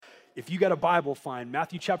if you got a Bible, fine.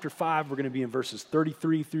 Matthew chapter 5, we're going to be in verses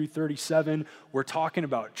 33 through 37. We're talking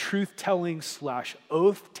about truth-telling /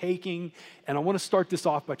 oath-taking. And I want to start this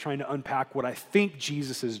off by trying to unpack what I think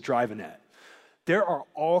Jesus is driving at. There are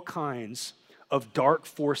all kinds of dark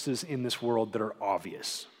forces in this world that are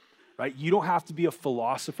obvious, right? You don't have to be a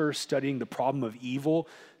philosopher studying the problem of evil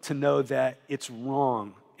to know that it's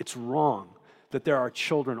wrong that there are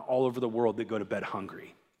children all over the world that go to bed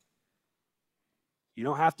hungry. You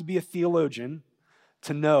don't have to be a theologian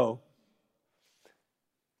to know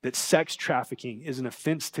that sex trafficking is an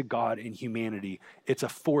offense to God and humanity. It's a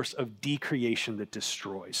force of decreation that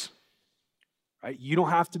destroys. Right? You don't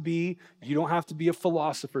have to be a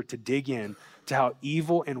philosopher to dig in to how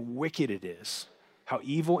evil and wicked it is. How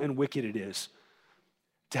evil and wicked it is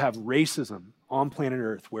to have racism on planet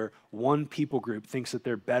Earth where one people group thinks that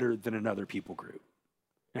they're better than another people group.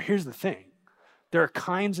 Now here's the thing. There are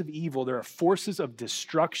kinds of evil, there are forces of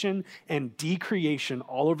destruction and decreation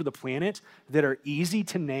all over the planet that are easy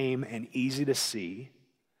to name and easy to see.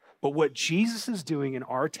 But what Jesus is doing in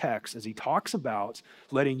our text as he talks about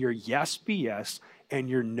letting your yes be yes and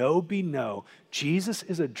your no be no, Jesus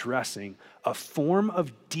is addressing a form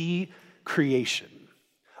of decreation,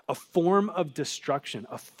 a form of destruction,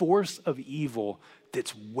 a force of evil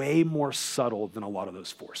that's way more subtle than a lot of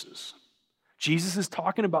those forces. Jesus is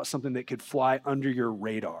talking about something that could fly under your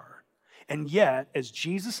radar. And yet, as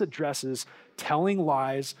Jesus addresses telling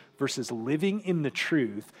lies versus living in the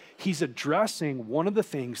truth, he's addressing one of the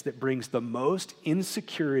things that brings the most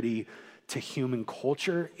insecurity to human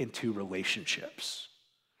culture and to relationships.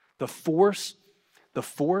 The force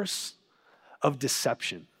of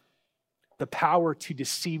deception, the power to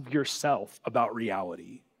deceive yourself about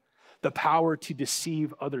reality, the power to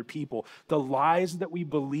deceive other people. The lies that we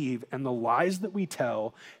believe and the lies that we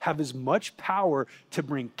tell have as much power to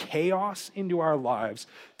bring chaos into our lives,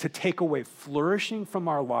 to take away flourishing from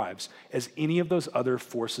our lives as any of those other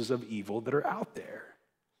forces of evil that are out there.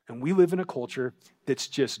 And we live in a culture that's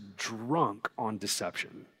just drunk on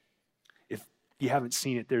deception. If you haven't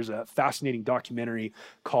seen it, there's a fascinating documentary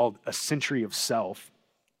called A Century of Self.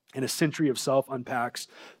 And A Century of Self unpacks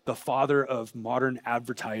the father of modern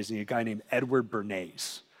advertising, a guy named Edward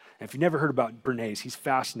Bernays. And if you've never heard about Bernays, he's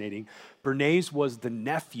fascinating. Bernays was the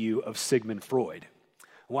nephew of Sigmund Freud.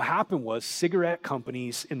 What happened was cigarette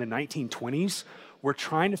companies in the 1920s were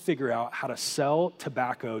trying to figure out how to sell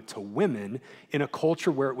tobacco to women in a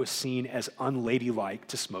culture where it was seen as unladylike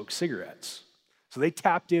to smoke cigarettes. So they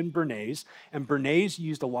tapped in Bernays, and Bernays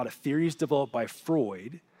used a lot of theories developed by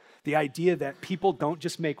Freud. The idea that people don't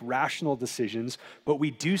just make rational decisions, but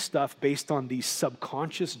we do stuff based on these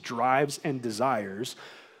subconscious drives and desires.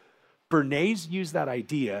 Bernays used that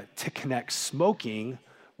idea to connect smoking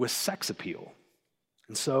with sex appeal.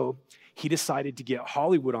 And so he decided to get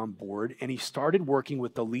Hollywood on board, and he started working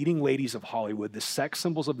with the leading ladies of Hollywood, the sex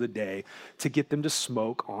symbols of the day, to get them to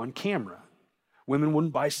smoke on camera. Women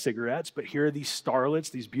wouldn't buy cigarettes, but here are these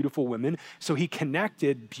starlets, these beautiful women. So he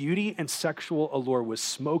connected beauty and sexual allure with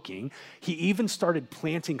smoking. He even started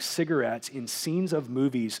planting cigarettes in scenes of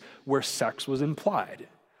movies where sex was implied.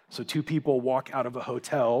 So two people walk out of a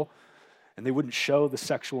hotel, and they wouldn't show the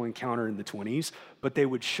sexual encounter in the 20s, but they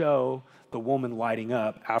would show the woman lighting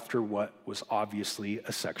up after what was obviously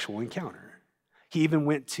a sexual encounter. He even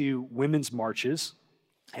went to women's marches,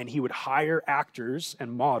 and he would hire actors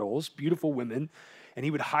and models, beautiful women, and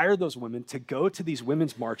he would hire those women to go to these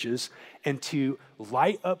women's marches and to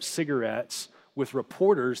light up cigarettes with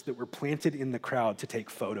reporters that were planted in the crowd to take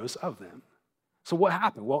photos of them. So what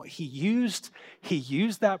happened? Well, he used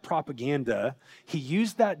that propaganda, he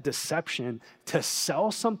used that deception to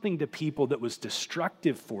sell something to people that was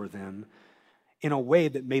destructive for them in a way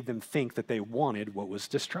that made them think that they wanted what was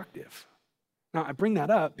destructive. Now, I bring that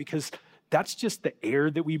up because that's just the air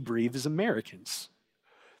that we breathe as Americans.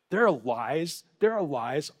 There are lies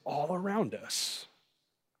all around us.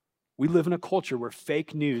 We live in a culture where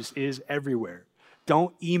fake news is everywhere.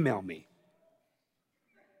 Don't email me.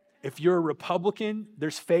 If you're a Republican,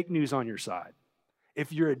 there's fake news on your side.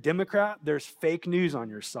 If you're a Democrat, there's fake news on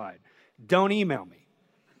your side. Don't email me.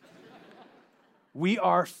 We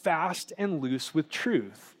are fast and loose with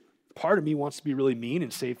truth. Part of me wants to be really mean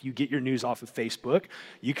and say, if you get your news off of Facebook,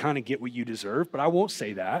 you kind of get what you deserve, but I won't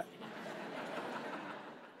say that.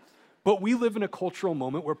 But we live in a cultural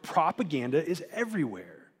moment where propaganda is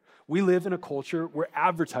everywhere. We live in a culture where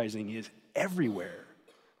advertising is everywhere.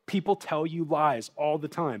 People tell you lies all the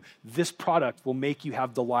time. This product will make you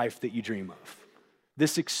have the life that you dream of.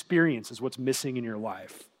 This experience is what's missing in your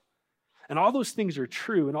life. And all those things are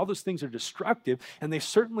true, and all those things are destructive, and they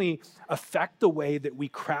certainly affect the way that we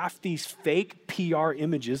craft these fake PR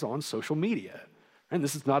images on social media. And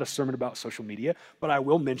this is not a sermon about social media, but I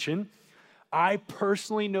will mention, I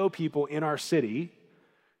personally know people in our city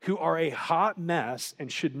who are a hot mess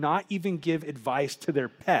and should not even give advice to their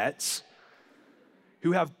pets,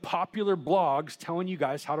 who have popular blogs telling you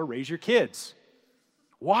guys how to raise your kids.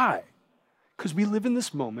 Why? Because we live in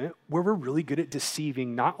this moment where we're really good at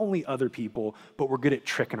deceiving not only other people, but we're good at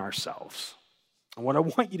tricking ourselves. And what I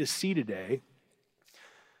want you to see today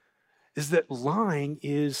is that lying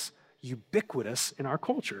is ubiquitous in our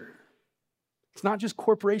culture. It's not just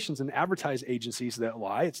corporations and advertise agencies that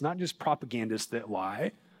lie. It's not just propagandists that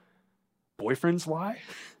lie. Boyfriends lie.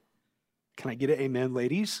 Can I get an amen,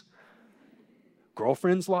 ladies?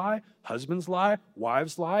 Girlfriends lie. Husbands lie.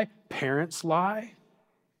 Wives lie. Parents lie.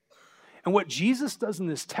 And what Jesus does in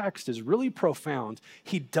this text is really profound.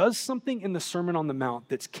 He does something in the Sermon on the Mount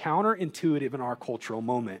that's counterintuitive in our cultural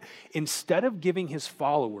moment. Instead of giving his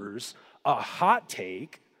followers a hot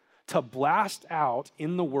take to blast out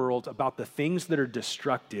in the world about the things that are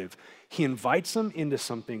destructive, he invites them into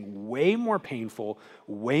something way more painful,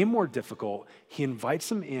 way more difficult. He invites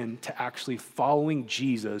them into actually following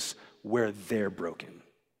Jesus where they're broken.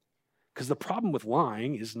 Because the problem with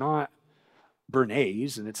lying is not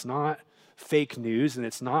Bernays, and it's not fake news, and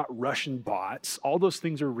it's not Russian bots. All those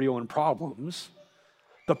things are real and problems.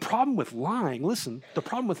 The problem with lying, listen, the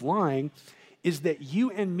problem with lying is that you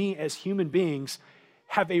and me as human beings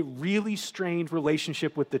have a really strained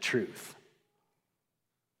relationship with the truth.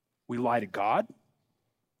 We lie to God.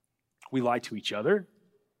 We lie to each other.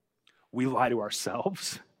 We lie to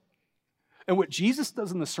ourselves. And what Jesus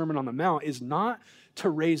does in the Sermon on the Mount is not to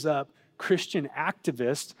raise up Christian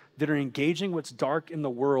activists that are engaging what's dark in the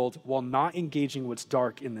world while not engaging what's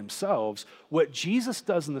dark in themselves. What Jesus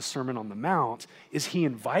does in the Sermon on the Mount is he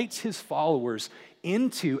invites his followers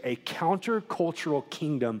into a countercultural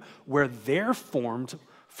kingdom where they're formed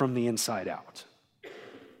from the inside out.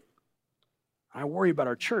 I worry about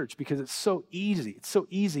our church because it's so easy. It's so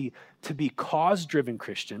easy to be cause-driven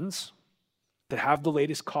Christians that have the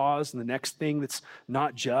latest cause and the next thing that's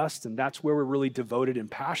not just, and that's where we're really devoted and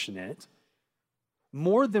passionate,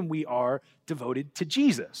 more than we are devoted to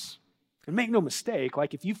Jesus. And make no mistake,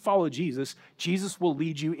 like if you follow Jesus, Jesus will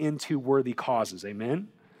lead you into worthy causes, amen?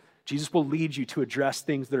 Jesus will lead you to address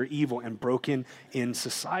things that are evil and broken in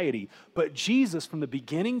society. But Jesus, from the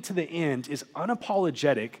beginning to the end, is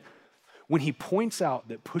unapologetic when he points out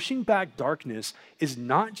that pushing back darkness is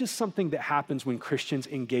not just something that happens when Christians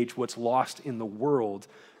engage what's lost in the world.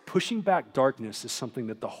 Pushing back darkness is something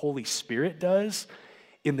that the Holy Spirit does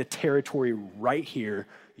in the territory right here,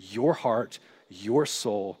 your heart, your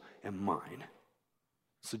soul, and mine.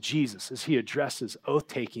 So Jesus, as he addresses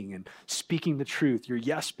oath-taking and speaking the truth, your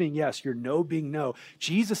yes being yes, your no being no,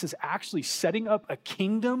 Jesus is actually setting up a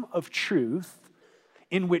kingdom of truth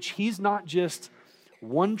in which he's not just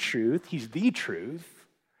one truth, he's the truth,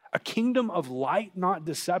 a kingdom of light, not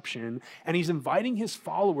deception, and he's inviting his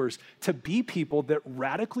followers to be people that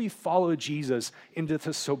radically follow Jesus into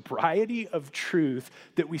the sobriety of truth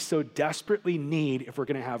that we so desperately need if we're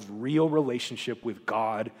going to have real relationship with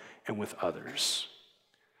God and with others.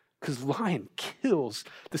 Because lying kills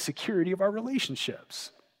the security of our relationships.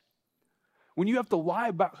 When you have to lie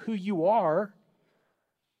about who you are,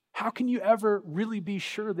 how can you ever really be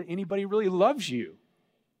sure that anybody really loves you?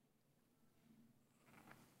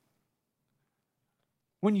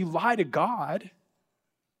 When you lie to God,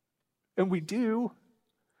 and we do,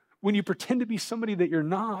 when you pretend to be somebody that you're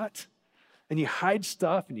not, and you hide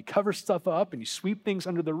stuff, and you cover stuff up, and you sweep things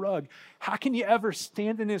under the rug, how can you ever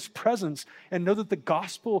stand in his presence and know that the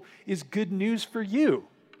gospel is good news for you?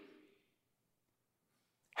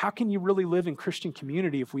 How can you really live in Christian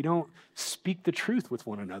community if we don't speak the truth with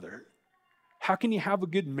one another? How can you have a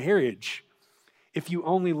good marriage if you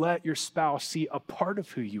only let your spouse see a part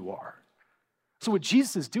of who you are? So what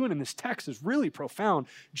Jesus is doing in this text is really profound.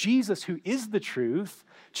 Jesus, who is the truth,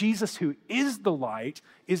 Jesus, who is the light,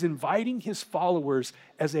 is inviting his followers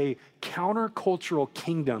as a countercultural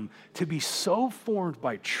kingdom to be so formed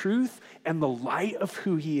by truth and the light of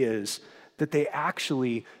who he is that they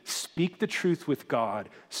actually speak the truth with God,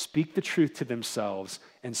 speak the truth to themselves,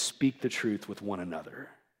 and speak the truth with one another.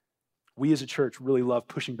 We as a church really love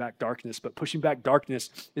pushing back darkness, but pushing back darkness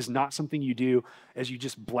is not something you do as you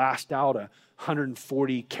just blast out a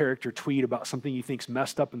 140-character tweet about something you think's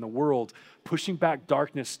messed up in the world. Pushing back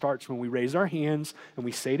darkness starts when we raise our hands and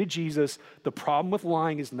we say to Jesus, the problem with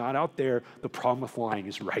lying is not out there, the problem with lying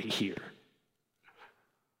is right here.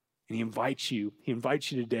 And he invites you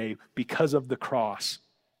today, because of the cross,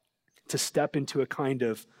 to step into a kind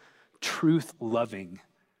of truth-loving,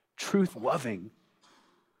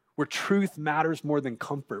 where truth matters more than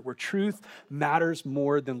comfort, where truth matters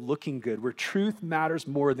more than looking good, where truth matters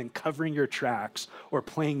more than covering your tracks or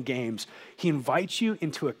playing games. He invites you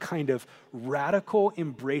into a kind of radical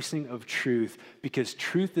embracing of truth, because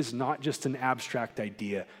truth is not just an abstract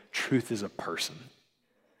idea. Truth is a person.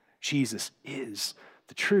 Jesus is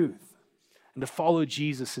the truth. And to follow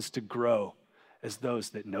Jesus is to grow as those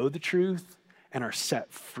that know the truth and are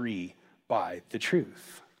set free by the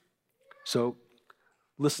truth. So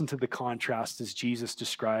listen to the contrast as Jesus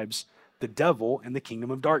describes the devil and the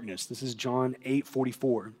kingdom of darkness. This is John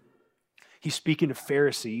 8:44. He's speaking to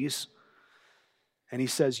Pharisees, and he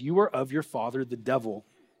says, "You are of your father, the devil.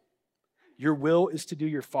 Your will is to do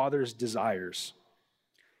your father's desires.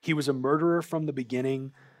 He was a murderer from the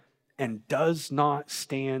beginning and does not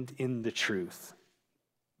stand in the truth,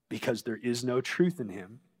 because there is no truth in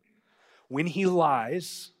him. When he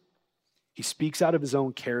lies, he speaks out of his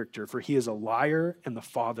own character, for he is a liar and the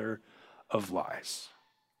father of lies."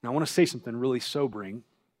 Now, I want to say something really sobering.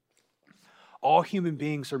 All human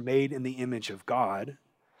beings are made in the image of God,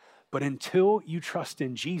 but until you trust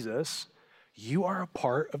in Jesus, you are a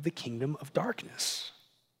part of the kingdom of darkness.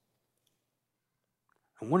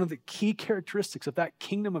 And one of the key characteristics of that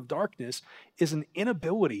kingdom of darkness is an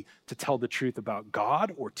inability to tell the truth about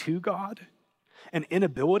God or to God, an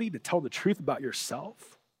inability to tell the truth about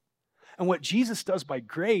yourself. And what Jesus does by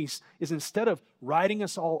grace is, instead of writing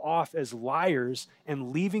us all off as liars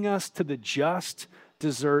and leaving us to the just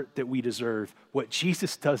desert that we deserve, what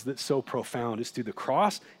Jesus does that's so profound is, through the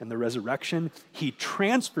cross and the resurrection, he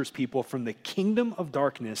transfers people from the kingdom of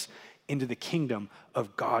darkness into the kingdom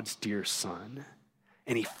of God's dear Son.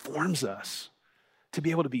 And he forms us to be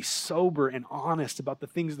able to be sober and honest about the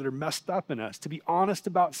things that are messed up in us, to be honest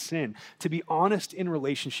about sin, to be honest in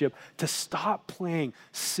relationship, to stop playing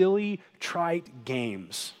silly, trite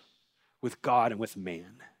games with God and with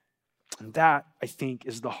man. And that, I think,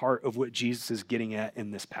 is the heart of what Jesus is getting at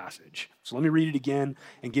in this passage. So let me read it again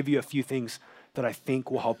and give you a few things that I think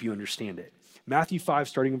will help you understand it. Matthew 5,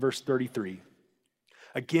 starting in verse 33.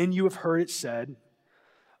 "Again, you have heard it said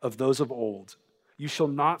of those of old, 'You shall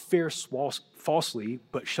not swear falsely,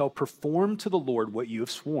 but shall perform to the Lord what you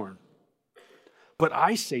have sworn.' But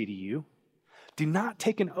I say to you, do not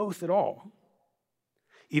take an oath at all,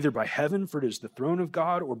 either by heaven, for it is the throne of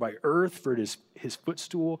God, or by earth, for it is his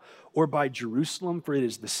footstool, or by Jerusalem, for it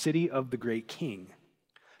is the city of the great king.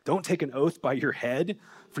 Don't take an oath by your head,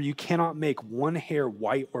 for you cannot make one hair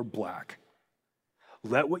white or black.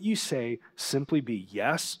 Let what you say simply be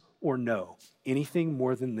yes or no. Anything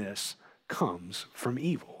more than this comes from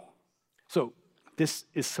evil." So this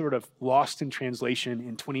is sort of lost in translation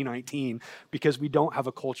in 2019 because we don't have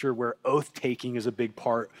a culture where oath-taking is a big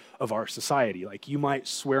part of our society. Like, you might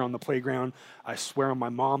swear on the playground, I swear on my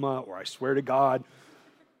mama, or I swear to God,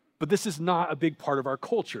 but this is not a big part of our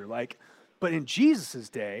culture. But in Jesus'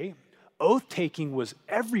 day, oath-taking was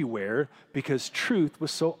everywhere because truth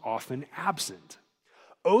was so often absent.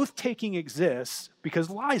 Oath-taking exists because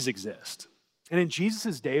lies exist. And in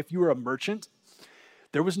Jesus' day, if you were a merchant,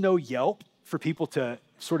 there was no Yelp for people to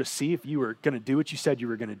sort of see if you were going to do what you said you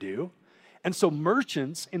were going to do. And so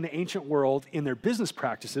merchants in the ancient world, in their business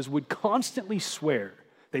practices, would constantly swear.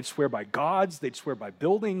 They'd swear by gods, they'd swear by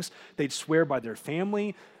buildings, they'd swear by their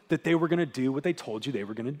family that they were going to do what they told you they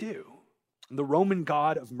were going to do. The Roman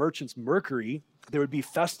god of merchants, Mercury, there would be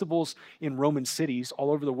festivals in Roman cities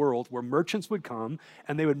all over the world where merchants would come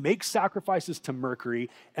and they would make sacrifices to Mercury,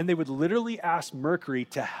 and they would literally ask Mercury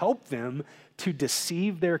to help them to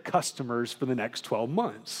deceive their customers for the next 12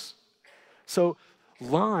 months. So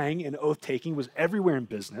lying and oath-taking was everywhere in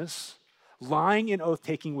business. Lying and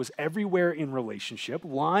oath-taking was everywhere in relationship.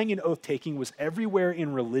 Lying and oath-taking was everywhere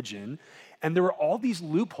in religion. And there were all these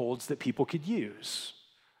loopholes that people could use.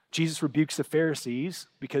 Jesus rebukes the Pharisees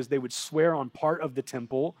because they would swear on part of the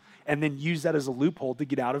temple and then use that as a loophole to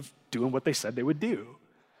get out of doing what they said they would do.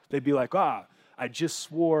 They'd be like, I just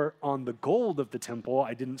swore on the gold of the temple.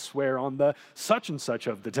 I didn't swear on the such and such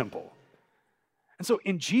of the temple. And so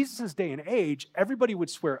in Jesus' day and age, everybody would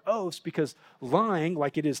swear oaths because lying,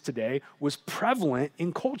 like it is today, was prevalent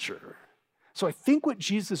in culture. So I think what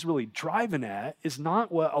Jesus is really driving at is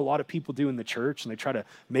not what a lot of people do in the church, and they try to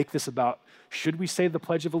make this about, should we say the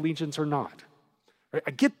Pledge of Allegiance or not? Right?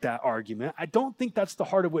 I get that argument. I don't think that's the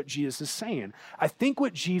heart of what Jesus is saying. I think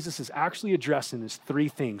what Jesus is actually addressing is three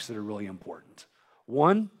things that are really important.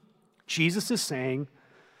 One, Jesus is saying,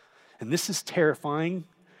 and this is terrifying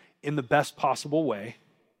in the best possible way,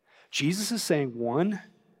 Jesus is saying, one,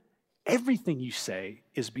 everything you say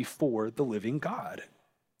is before the living God.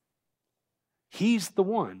 He's the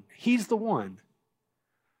one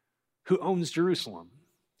who owns Jerusalem.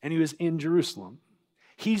 and he was in Jerusalem.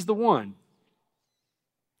 He's the one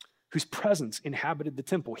whose presence inhabited the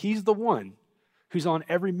temple. He's the one who's on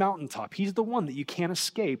every mountaintop. He's the one that you can't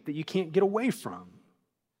escape, that you can't get away from.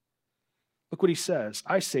 Look what he says.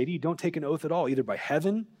 I say to you, don't take an oath at all, either by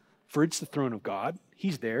heaven, for it's the throne of God.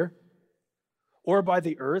 He's there. Or by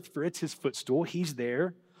the earth, for it's his footstool. He's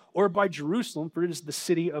there. Or by Jerusalem, for it is the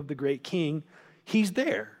city of the great king. He's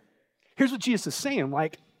there. Here's what Jesus is saying.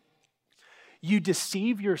 Like, you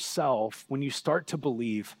deceive yourself when you start to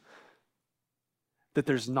believe that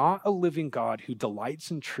there's not a living God who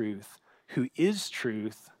delights in truth, who is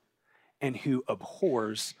truth, and who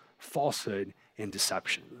abhors falsehood and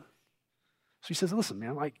deception. So he says, listen,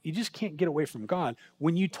 man, like, you just can't get away from God.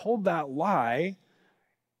 When you told that lie,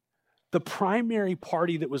 the primary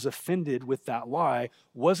party that was offended with that lie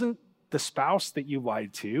wasn't the spouse that you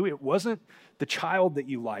lied to. It wasn't the child that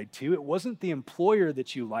you lied to. It wasn't the employer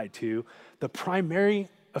that you lied to. The primary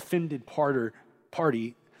offended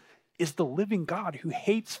party is the living God who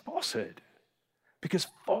hates falsehood, because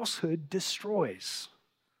falsehood destroys.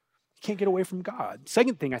 You can't get away from God.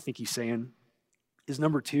 Second thing I think he's saying is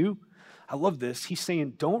number 2. I love this. He's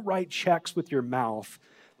saying, don't write checks with your mouth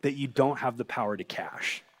that you don't have the power to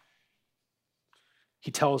cash.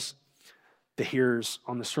 He tells the hearers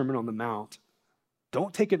on the Sermon on the Mount,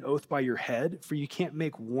 don't take an oath by your head, for you can't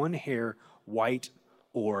make one hair white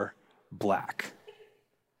or black.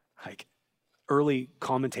 Like, early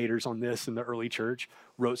commentators on this in the early church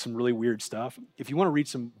wrote some really weird stuff. If you want to read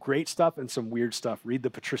some great stuff and some weird stuff, read the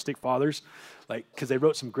patristic fathers, because they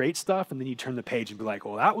wrote some great stuff, and then you turn the page and be like,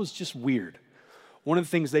 well, that was just weird. One of the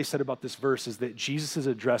things they said about this verse is that Jesus is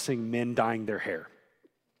addressing men dyeing their hair.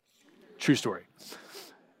 True story.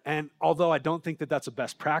 And although I don't think that that's a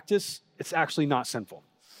best practice, it's actually not sinful.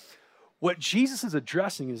 What Jesus is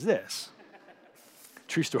addressing is this.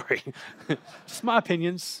 True story. Just my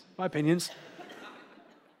opinions.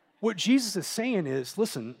 What Jesus is saying is,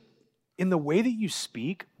 listen, in the way that you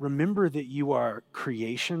speak, remember that you are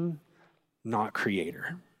creation, not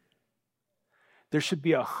creator. There should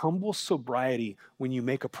be a humble sobriety when you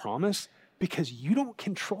make a promise, because you don't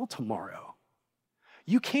control tomorrow.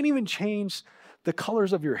 You can't even change the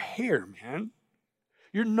colors of your hair, man.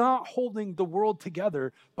 You're not holding the world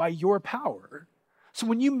together by your power. So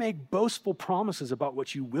when you make boastful promises about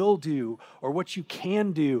what you will do or what you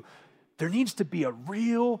can do, there needs to be a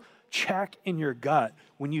real check in your gut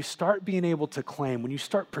when you start being able to claim, when you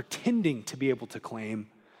start pretending to be able to claim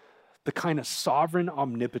the kind of sovereign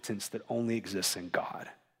omnipotence that only exists in God.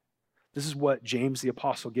 This is what James the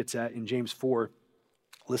apostle gets at in James 4.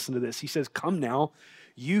 Listen to this. He says, come now,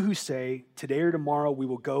 you who say, today or tomorrow we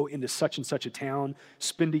will go into such and such a town,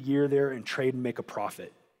 spend a year there, and trade and make a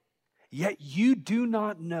profit. Yet you do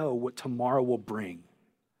not know what tomorrow will bring.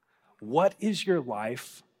 What is your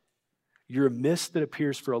life? You're a mist that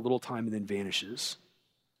appears for a little time and then vanishes.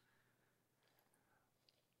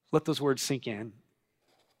 Let those words sink in.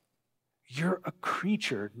 You're a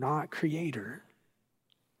creature, not creator.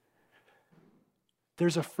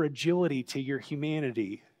 There's a fragility to your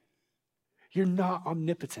humanity. You're not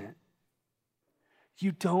omnipotent.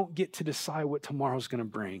 You don't get to decide what tomorrow's going to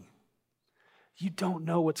bring. You don't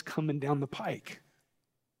know what's coming down the pike.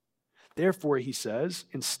 Therefore, he says,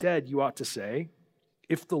 instead you ought to say,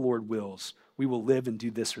 if the Lord wills, we will live and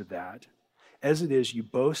do this or that. As it is, you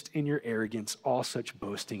boast in your arrogance. All such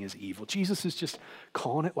boasting is evil. Jesus is just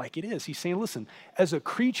calling it like it is. He's saying, listen, as a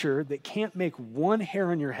creature that can't make one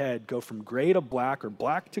hair on your head go from gray to black or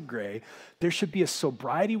black to gray, there should be a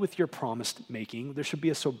sobriety with your promise making. There should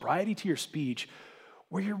be a sobriety to your speech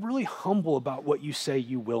where you're really humble about what you say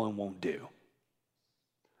you will and won't do.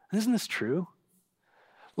 Isn't this true?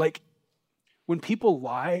 Like, when people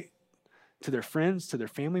lie to their friends, to their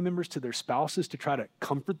family members, to their spouses to try to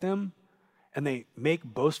comfort them, and they make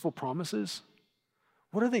boastful promises,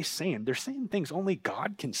 what are they saying? They're saying things only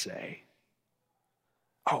God can say.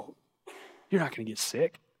 Oh, you're not going to get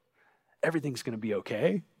sick. Everything's going to be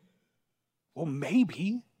okay. Well,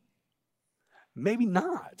 maybe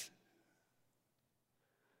not.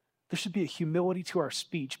 There should be a humility to our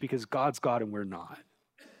speech because God's God and we're not.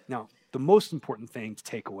 Now, the most important thing to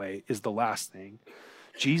take away is the last thing.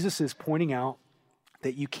 Jesus is pointing out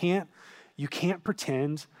that you can't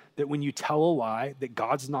pretend that when you tell a lie that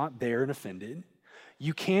God's not there and offended.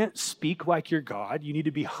 You can't speak like you're God. You need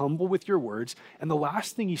to be humble with your words. And the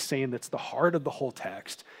last thing he's saying that's the heart of the whole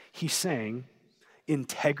text, he's saying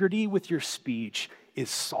integrity with your speech is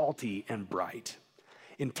salty and bright.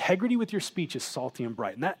 Integrity with your speech is salty and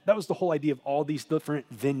bright. And that was the whole idea of all these different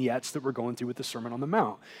vignettes that we're going through with the Sermon on the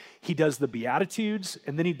Mount. He does the Beatitudes,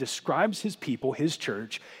 and then he describes his people, his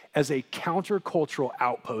church, as a countercultural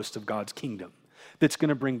outpost of God's kingdom that's going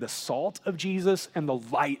to bring the salt of Jesus and the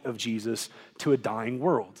light of Jesus to a dying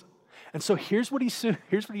world. And so here's what he's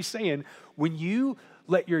saying. When you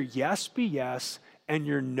let your yes be yes and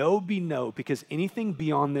your no be no, because anything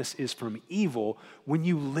beyond this is from evil, when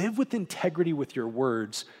you live with integrity with your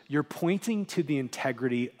words, you're pointing to the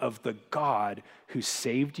integrity of the God who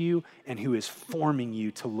saved you and who is forming you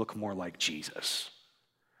to look more like Jesus.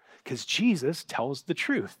 Because Jesus tells the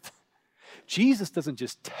truth. Jesus doesn't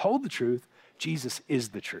just tell the truth, Jesus is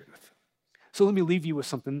the truth. So let me leave you with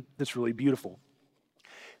something that's really beautiful.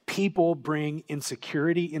 People bring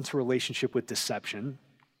insecurity into relationship with deception,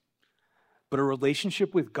 but a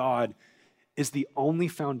relationship with God is the only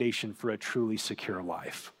foundation for a truly secure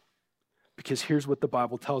life. Because here's what the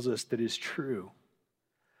Bible tells us that is true.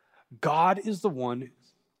 God is the one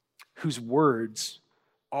whose words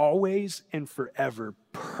always and forever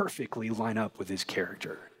perfectly line up with his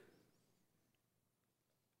character.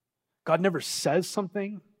 God never says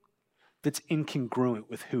something that's incongruent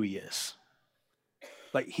with who he is.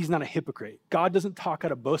 Like, he's not a hypocrite. God doesn't talk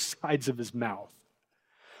out of both sides of his mouth.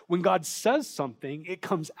 When God says something, it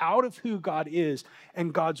comes out of who God is,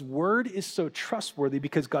 and God's word is so trustworthy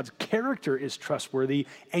because God's character is trustworthy,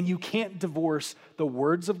 and you can't divorce the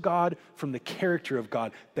words of God from the character of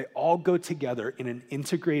God. They all go together in an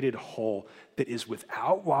integrated whole that is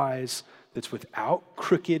without lies, that's without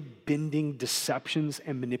crooked, bending deceptions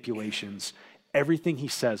and manipulations. Everything he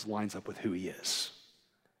says lines up with who he is.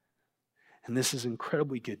 And this is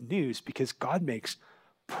incredibly good news because God makes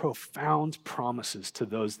profound promises to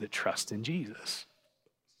those that trust in Jesus.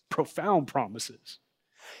 Profound promises.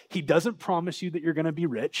 He doesn't promise you that you're going to be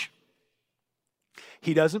rich.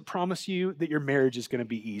 He doesn't promise you that your marriage is going to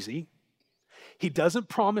be easy. He doesn't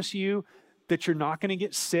promise you that you're not going to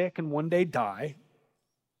get sick and one day die.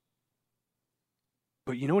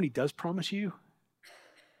 But you know what he does promise you?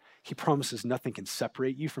 He promises nothing can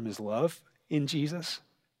separate you from his love in Jesus.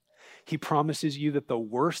 He promises you that the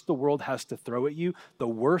worst the world has to throw at you, the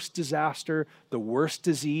worst disaster, the worst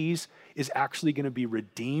disease is actually going to be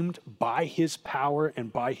redeemed by his power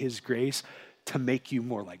and by his grace to make you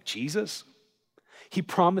more like Jesus. He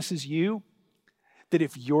promises you that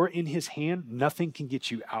if you're in his hand, nothing can get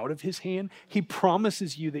you out of his hand. He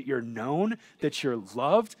promises you that you're known, that you're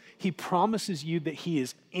loved. He promises you that he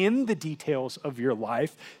is in the details of your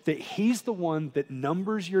life, that he's the one that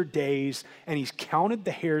numbers your days and he's counted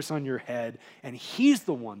the hairs on your head, and he's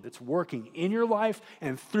the one that's working in your life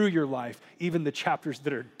and through your life, even the chapters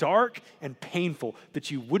that are dark and painful that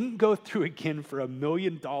you wouldn't go through again for $1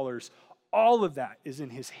 million. All of that is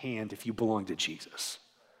in his hand if you belong to Jesus.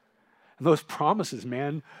 And those promises,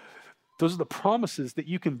 man, those are the promises that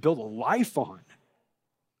you can build a life on.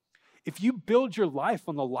 If you build your life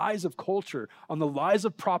on the lies of culture, on the lies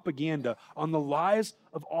of propaganda, on the lies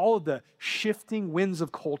of all of the shifting winds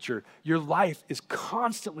of culture, your life is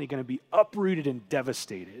constantly going to be uprooted and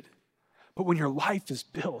devastated. But when your life is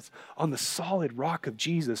built on the solid rock of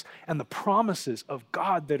Jesus and the promises of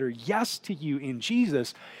God that are yes to you in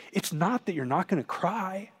Jesus, it's not that you're not going to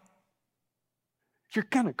cry. You're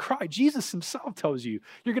going to cry. Jesus himself tells you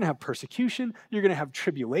you're going to have persecution. You're going to have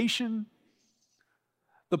tribulation.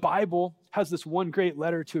 The Bible has this one great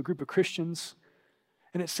letter to a group of Christians,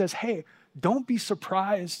 and it says, hey, don't be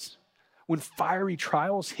surprised when fiery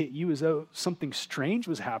trials hit you as though something strange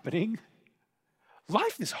was happening.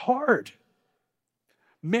 Life is hard.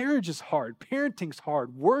 Marriage is hard. Parenting's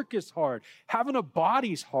hard. Work is hard. Having a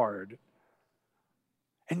body's hard.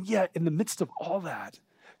 And yet, in the midst of all that,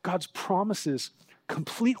 God's promises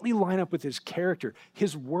completely line up with his character.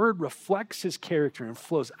 His word reflects his character and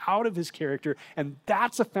flows out of his character, and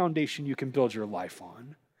that's a foundation you can build your life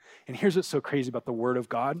on. And here's what's so crazy about the word of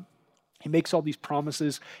God. He makes all these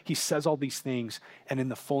promises, he says all these things, and in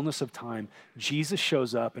the fullness of time, Jesus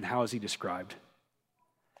shows up, and how is he described?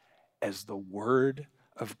 As the Word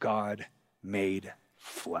of God made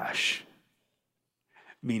flesh.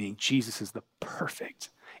 Meaning Jesus is the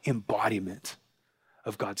perfect embodiment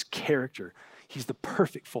of God's character. He's the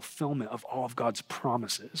perfect fulfillment of all of God's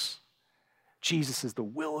promises. Jesus is the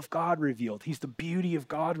will of God revealed. He's the beauty of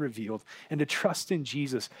God revealed. And to trust in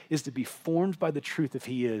Jesus is to be formed by the truth of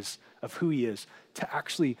who he is, to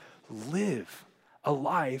actually live a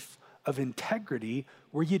life of integrity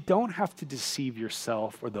where you don't have to deceive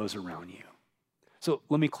yourself or those around you. So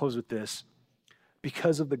let me close with this.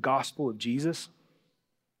 Because of the gospel of Jesus,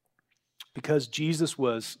 because Jesus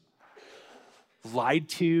was lied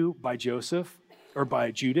to by Joseph, or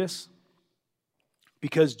by Judas,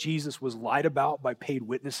 because Jesus was lied about by paid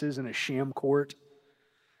witnesses in a sham court,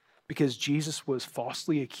 because Jesus was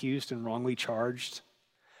falsely accused and wrongly charged.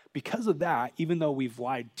 Because of that, even though we've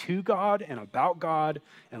lied to God and about God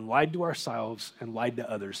and lied to ourselves and lied to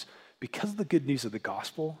others, because of the good news of the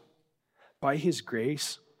gospel, by his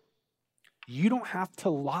grace, you don't have to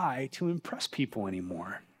lie to impress people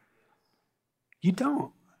anymore. You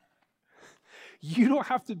don't. You don't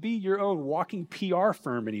have to be your own walking PR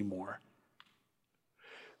firm anymore,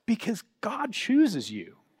 because God chooses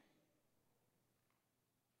you.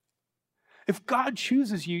 If God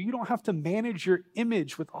chooses you, you don't have to manage your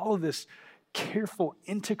image with all of this careful,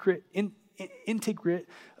 integrate,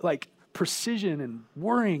 like precision and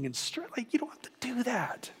worrying and stress. Like, you don't have to do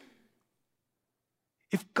that.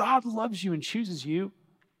 If God loves you and chooses you,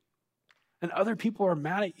 and other people are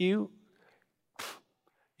mad at you,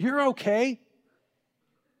 you're okay.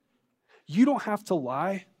 You don't have to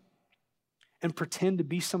lie and pretend to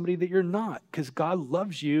be somebody that you're not, because God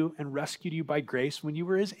loves you and rescued you by grace when you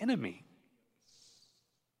were his enemy.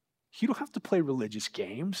 You don't have to play religious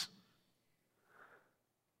games.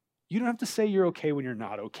 You don't have to say you're okay when you're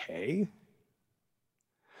not okay.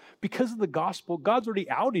 Because of the gospel, God's already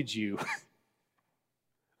outed you.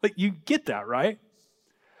 Like, you get that, right?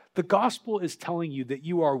 The gospel is telling you that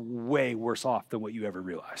you are way worse off than what you ever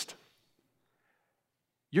realized.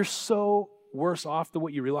 You're so worse off than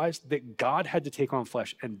what you realized that God had to take on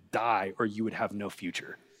flesh and die, or you would have no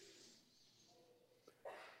future.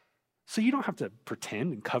 So you don't have to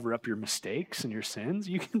pretend and cover up your mistakes and your sins.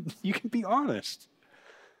 You can be honest.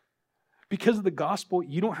 Because of the gospel,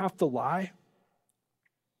 you don't have to lie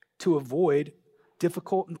to avoid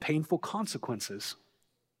difficult and painful consequences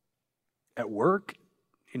at work,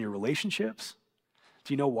 in your relationships.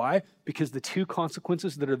 Do you know why? Because the two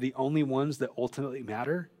consequences that are the only ones that ultimately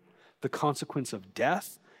matter, the consequence of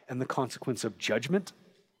death and the consequence of judgment,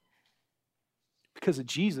 because of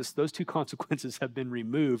Jesus, those two consequences have been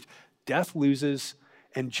removed. Death loses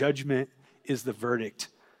and judgment is the verdict.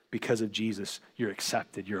 Because of Jesus, you're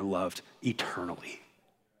accepted, you're loved eternally.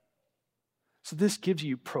 So this gives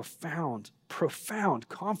you profound, profound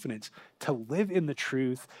confidence to live in the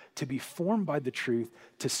truth, to be formed by the truth,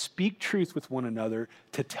 to speak truth with one another,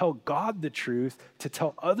 to tell God the truth, to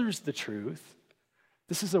tell others the truth.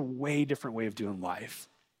 This is a way different way of doing life.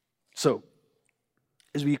 So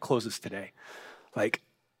as we close this today, like,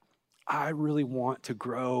 I really want to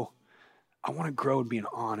grow. I want to grow in being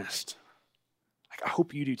honest. Like, I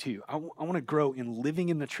hope you do too. I want to grow in living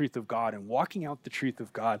in the truth of God and walking out the truth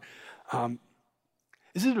of God.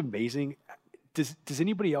 Isn't it amazing? Does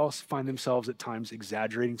anybody else find themselves at times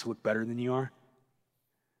exaggerating to look better than you are?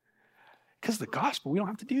 Because the gospel, we don't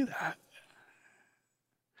have to do that.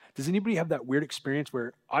 Does anybody have that weird experience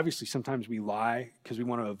where obviously sometimes we lie because we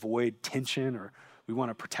want to avoid tension or we want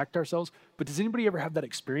to protect ourselves? But does anybody ever have that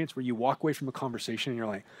experience where you walk away from a conversation and you're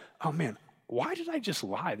like, oh man, why did I just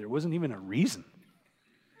lie? There wasn't even a reason.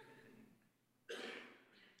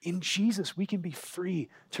 In Jesus, we can be free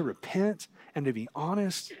to repent and to be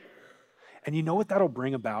honest. And you know what that'll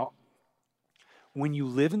bring about? When you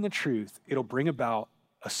live in the truth, it'll bring about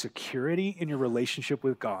a security in your relationship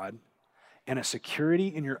with God and a security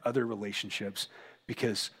in your other relationships,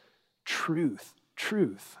 because truth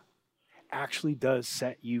actually does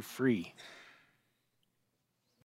set you free.